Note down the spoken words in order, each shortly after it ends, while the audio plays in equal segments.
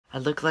I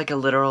look like a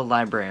literal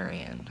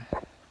librarian.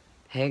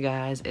 Hey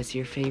guys, it's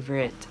your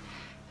favorite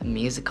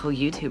musical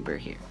YouTuber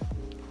here.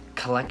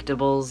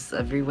 Collectibles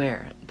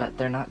everywhere, but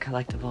they're not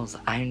collectibles.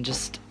 I'm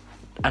just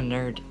a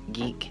nerd,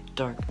 geek,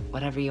 dork,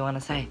 whatever you want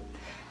to say.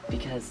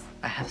 Because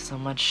I have so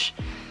much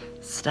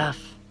stuff,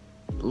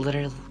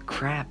 literal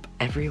crap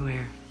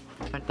everywhere.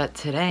 But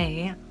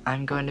today,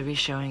 I'm going to be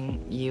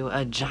showing you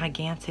a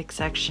gigantic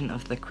section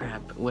of the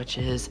crap, which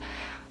is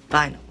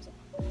vinyls,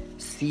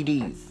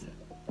 CDs,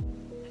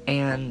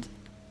 and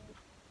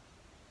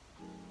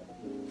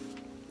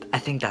I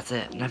think that's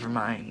it. Never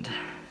mind.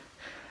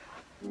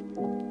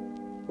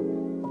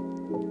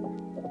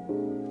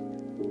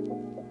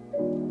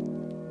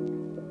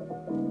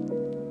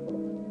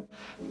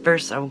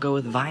 First, I will go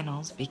with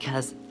vinyls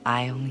because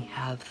I only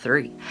have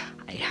 3.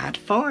 I had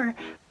 4,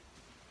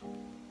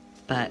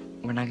 but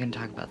we're not going to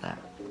talk about that.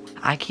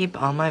 I keep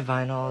all my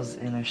vinyls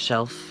in a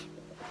shelf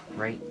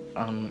right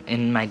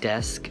in my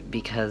desk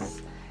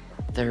because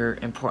they're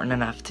important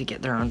enough to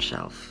get their own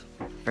shelf.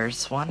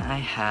 First one I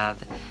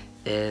have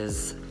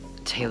is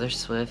Taylor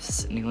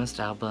Swift's newest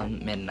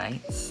album,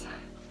 Midnights.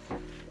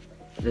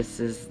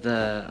 This is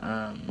the,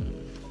 I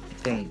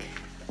think,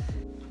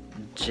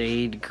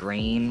 jade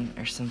green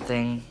or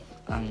something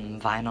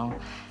vinyl.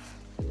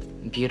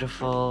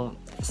 Beautiful,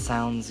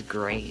 sounds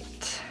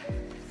great.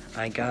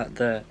 I got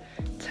the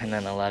 10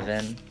 and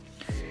 11,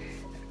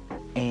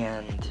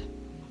 and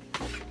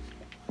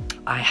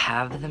I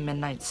have the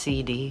Midnight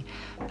CD,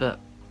 but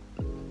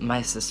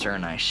my sister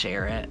and I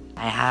share it.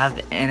 I have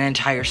an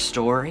entire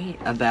story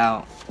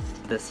about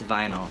this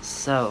vinyl,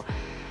 so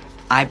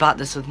I bought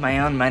this with my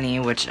own money,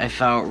 which I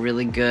felt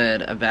really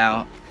good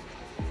about.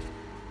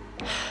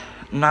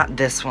 Not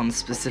this one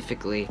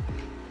specifically,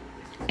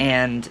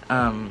 and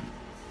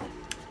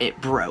it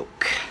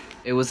broke.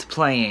 It was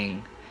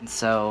playing,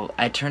 so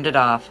I turned it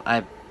off.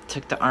 I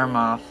took the arm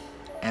off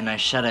and I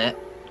shut it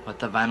with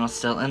the vinyl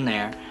still in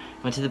there.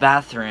 Went to the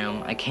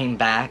bathroom, I came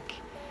back,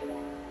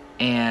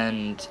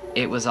 and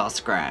it was all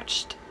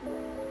scratched.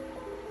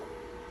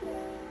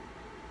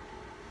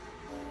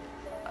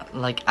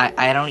 Like,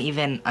 I don't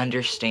even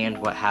understand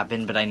what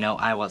happened, but I know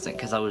I wasn't,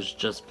 because I was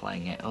just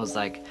playing it. It was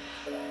like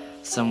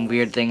some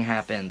weird thing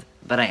happened,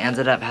 but I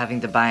ended up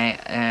having to buy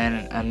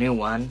a new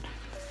one,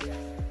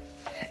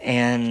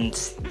 and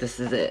this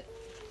is it.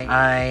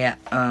 I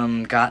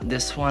got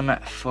this one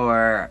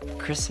for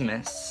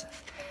Christmas.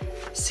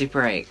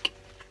 Super 8.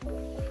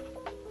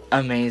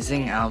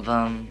 Amazing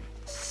album,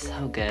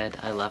 so good.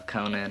 I love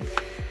Conan,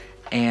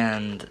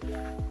 and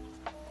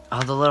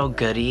all the little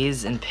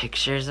goodies and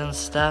pictures and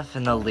stuff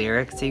and the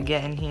lyrics you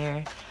get in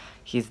here.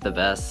 He's the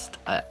best.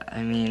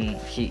 I mean,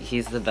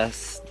 he's the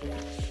best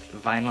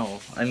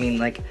vinyl. I mean,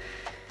 like,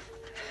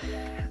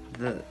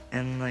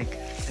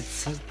 it's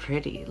so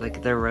pretty,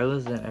 like the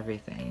rose and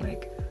everything.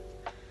 Like,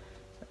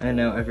 I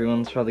know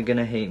everyone's probably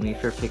gonna hate me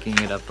for picking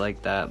it up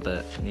like that,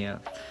 but yeah,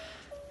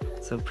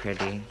 so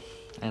pretty.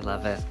 I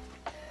love it.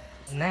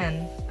 And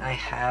then I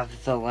have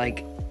the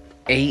like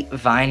 8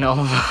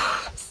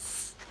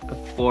 vinyls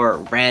for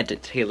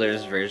Red,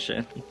 Taylor's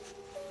version.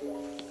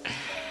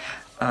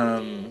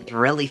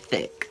 Really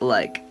thick.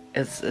 Like,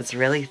 it's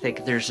really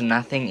thick. There's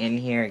nothing in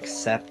here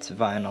except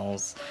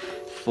vinyls.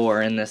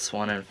 4 in this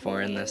one and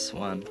 4 in this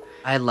one.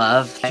 I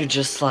love to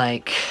just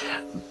like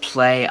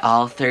play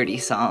all 30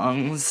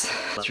 songs.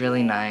 It's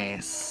really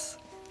nice.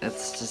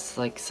 It's just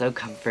like so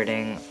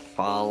comforting.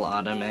 Fall,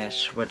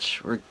 autumn-ish,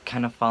 which we're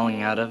kind of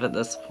falling out of at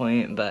this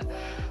point, but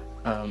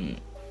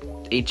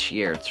each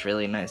year it's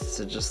really nice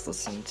to just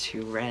listen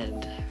to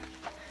Red.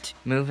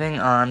 Moving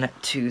on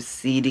to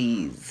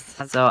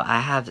CDs. So I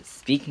have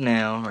Speak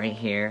Now right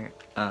here,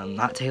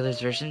 not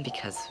Taylor's version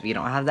because we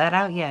don't have that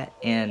out yet,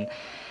 and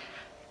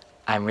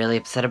I'm really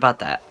upset about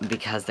that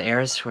because the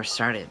Eras Tour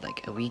started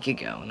like a week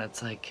ago, and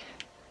it's like,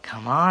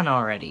 come on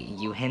already,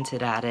 you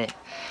hinted at it.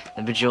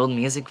 The Bejeweled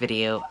music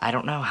video, I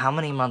don't know how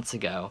many months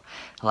ago.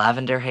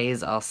 Lavender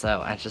Haze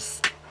also,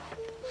 it's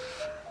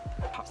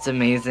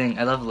amazing.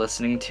 I love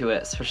listening to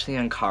it, especially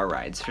on car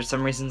rides. For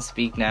some reason,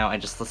 Speak Now, I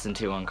just listen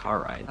to on car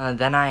rides.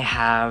 Then I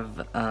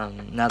have,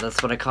 Now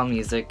That's What I Call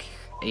Music,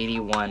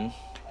 81.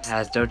 It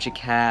has Doja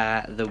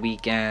Cat, The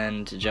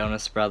Weeknd,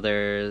 Jonas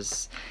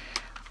Brothers.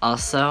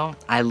 Also,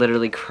 I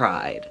literally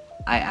cried.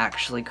 I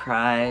actually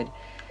cried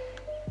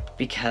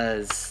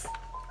because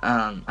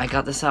I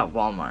got this at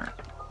Walmart,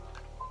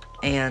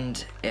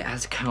 and it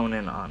has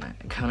Conan on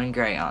it, Conan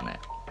Gray on it,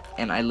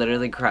 and I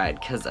literally cried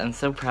because I'm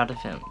so proud of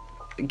him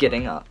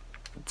getting up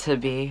to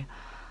be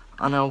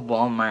on a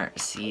Walmart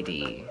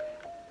CD,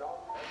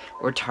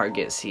 or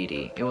Target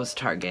CD. It was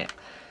Target.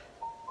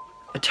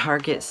 A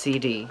Target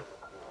CD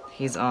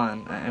he's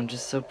on. I'm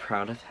just so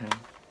proud of him.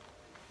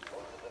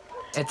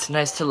 It's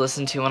nice to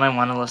listen to when I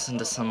want to listen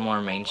to some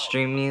more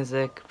mainstream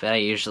music, but I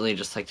usually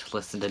just like to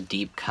listen to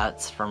deep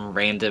cuts from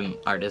random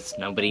artists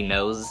nobody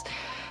knows,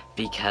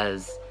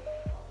 because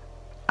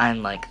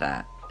I'm like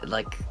that.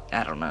 Like,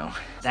 I don't know.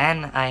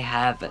 Then I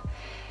have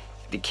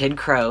the Kid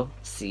Crow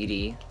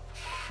CD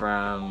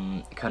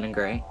from Conan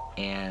Gray,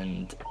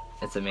 and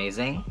it's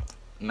amazing.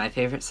 my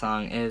favorite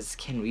song is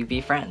Can We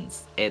Be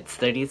Friends? It's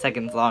 30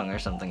 seconds long or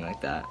something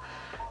like that.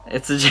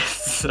 It's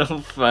just so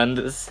fun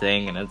to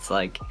sing, and it's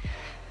like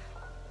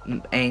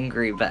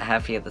angry but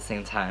happy at the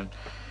same time.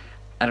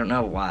 I don't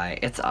know why.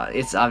 It's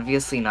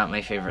obviously not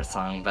my favorite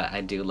song, but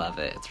I do love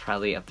it. It's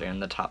probably up there in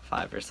the top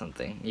 5 or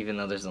something, even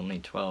though there's only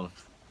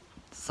 12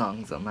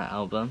 songs on that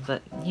album,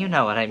 but you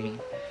know what I mean.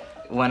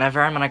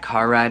 Whenever I'm on a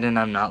car ride and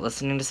I'm not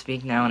listening to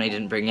Speak Now and I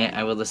didn't bring it,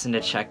 I would listen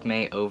to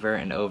Checkmate over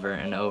and over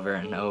and over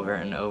and over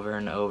and over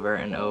and over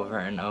and over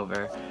and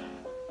over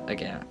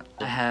again.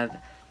 I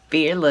have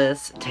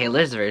Fearless,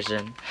 Taylor's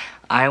version.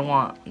 I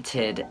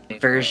wanted a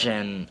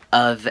version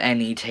of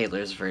any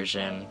Taylor's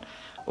version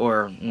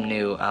or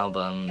new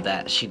album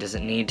that she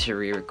doesn't need to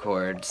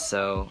re-record,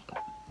 so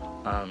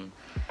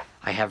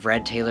I have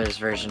Red Taylor's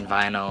version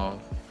vinyl,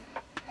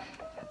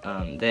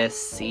 this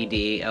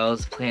CD. I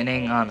was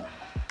planning on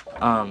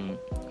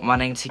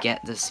wanting to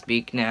get the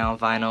Speak Now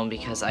vinyl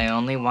because I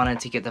only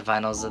wanted to get the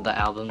vinyls of the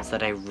albums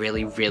that I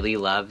really, really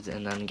loved,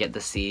 and then get the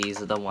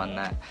CDs of the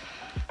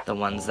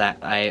ones that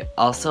I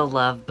also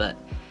love but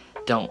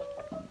don't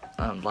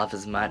love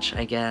as much,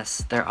 I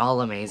guess. They're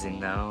all amazing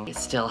though. I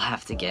still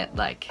have to get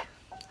like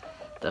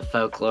the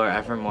Folklore,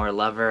 Evermore,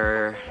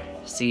 Lover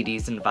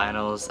CDs and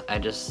vinyls.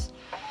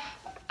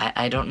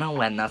 I don't know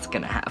when that's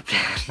gonna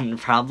happen.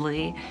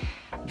 Probably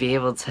be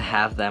able to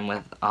have them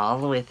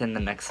within the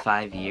next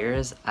 5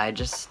 years. I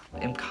just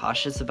am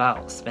cautious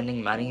about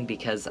spending money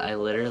because I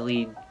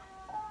literally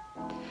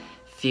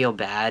feel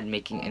bad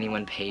making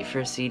anyone pay for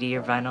a CD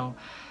or vinyl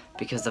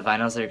because the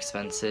vinyls are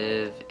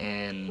expensive,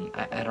 and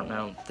I don't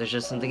know. There's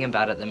just something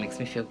about it that makes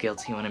me feel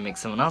guilty when I make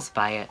someone else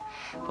buy it.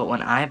 But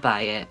when I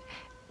buy it,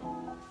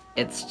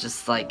 it's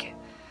just like,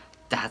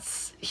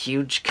 that's a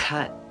huge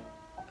cut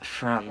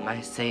from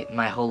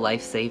my whole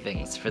life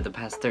savings for the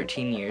past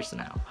 13 years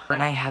now.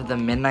 And I have the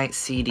Midnight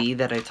CD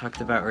that I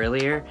talked about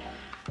earlier.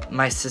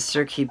 My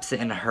sister keeps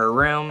it in her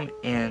room,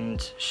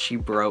 and she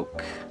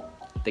broke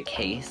the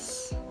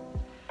case.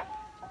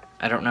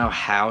 I don't know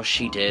how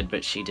she did,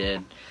 but she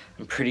did.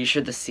 I'm pretty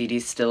sure the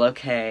CD's still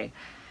okay.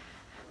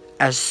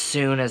 As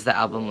soon as the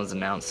album was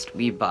announced,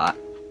 we bought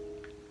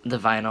the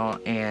vinyl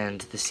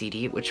and the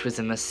CD, which was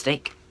a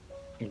mistake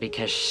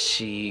because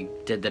she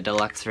did the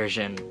deluxe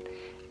version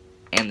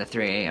and the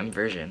 3 AM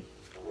version.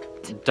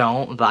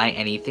 Don't buy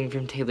anything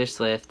from Taylor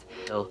Swift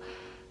until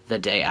the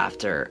day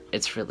after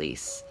its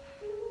release,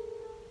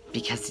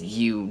 because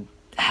you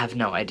have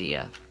no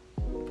idea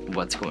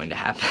what's going to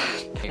happen.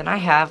 And I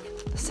have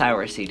the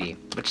Sour CD,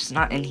 which is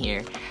not in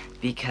here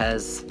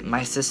because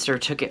my sister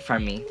took it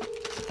from me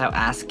without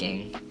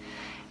asking,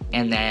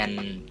 and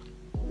then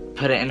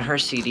put it in her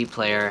CD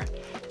player,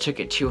 took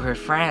it to her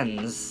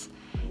friends,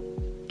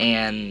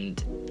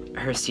 and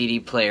her CD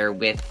player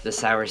with the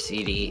Sour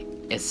CD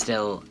is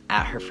still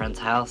at her friend's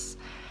house,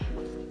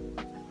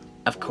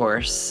 of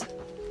course.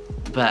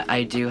 But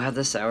I do have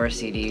the Sour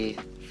CD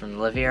from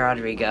Olivia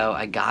Rodrigo.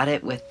 I got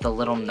it with the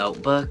little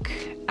notebook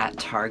at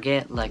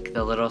Target, like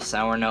the little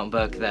Sour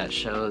notebook that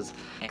shows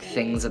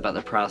things about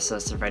the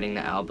process of writing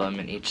the album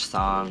and each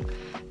song.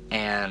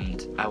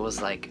 And I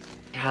was like,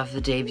 I have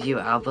the debut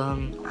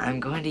album, I'm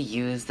going to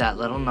use that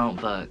little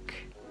notebook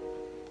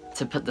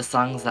to put the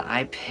songs that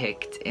I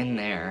picked in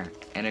there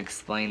and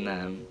explain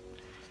them,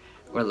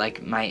 or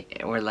like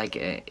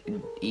a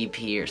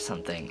EP or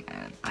something.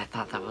 And I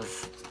thought that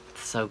was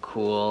so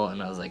cool,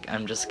 and I was like,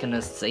 I'm just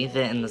gonna save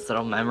it in this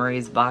little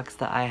memories box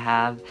that I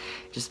have,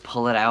 just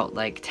pull it out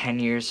like 10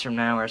 years from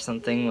now or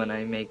something when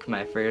I make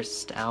my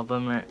first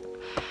album, or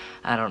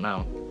I don't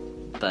know,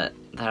 but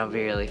that'll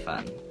be really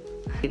fun.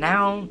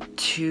 Now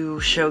to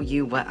show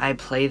you what I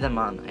play them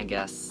on, I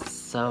guess.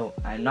 So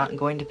I'm not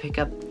going to pick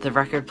up the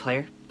record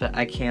player, but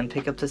I can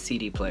pick up the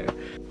CD player.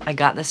 I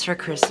got this for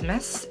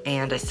Christmas,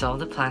 and I still have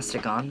the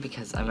plastic on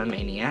because I'm a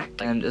maniac.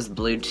 And it's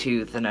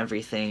Bluetooth and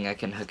everything. I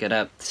can hook it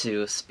up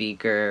to a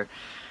speaker,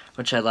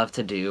 which I love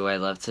to do. I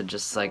love to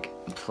just like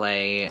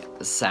play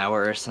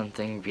Sour or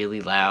something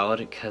really loud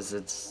because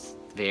it's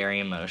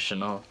very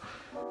emotional.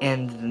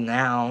 And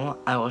now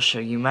I will show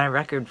you my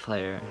record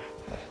player.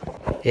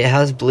 It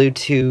has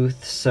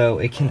Bluetooth, so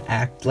it can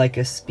act like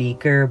a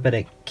speaker, but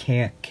it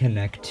can't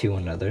connect to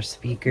another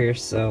speaker,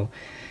 so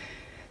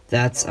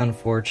that's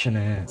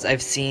unfortunate.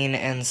 I've seen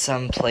in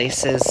some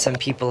places, some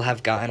people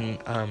have gotten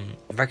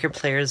record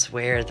players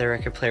where the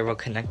record player will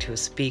connect to a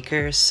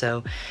speaker,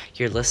 so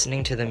you're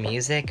listening to the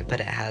music, but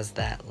it has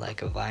that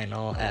like a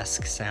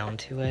vinyl-esque sound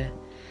to it.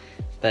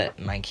 But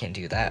mine can't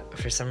do that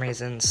for some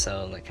reason,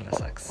 so that kind of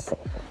sucks.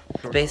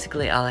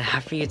 Basically all I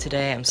have for you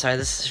today. I'm sorry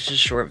this is just a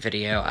short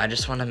video. I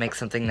just want to make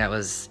something that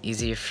was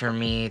easy for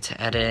me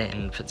to edit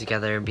and put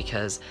together,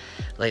 because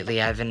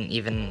lately I haven't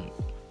even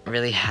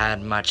really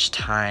had much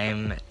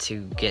time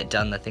to get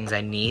done the things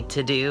I need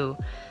to do,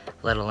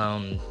 let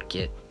alone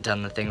get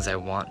done the things I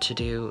want to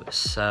do,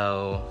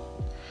 so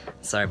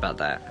sorry about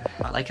that.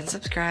 Like and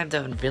subscribe,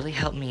 that would really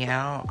help me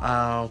out.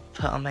 I'll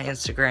put on my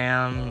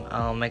Instagram,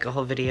 I'll make a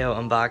whole video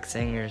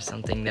unboxing or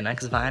something the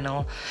next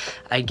vinyl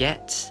I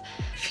get,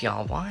 if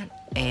y'all want.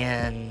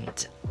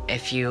 And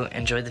if you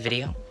enjoyed the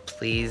video,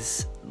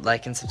 please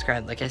like and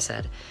subscribe, like I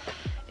said.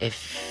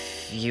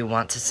 If you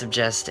want to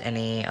suggest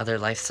any other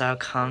lifestyle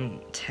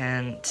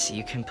content,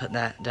 you can put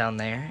that down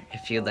there.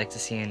 If you'd like to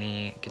see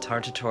any guitar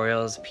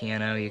tutorials,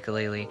 piano,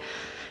 ukulele,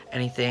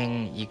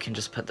 anything, you can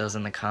just put those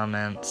in the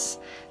comments.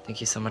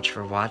 Thank you so much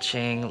for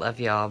watching. Love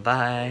y'all.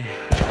 Bye.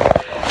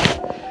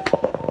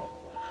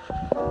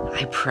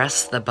 I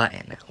pressed the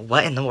button.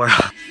 What in the world?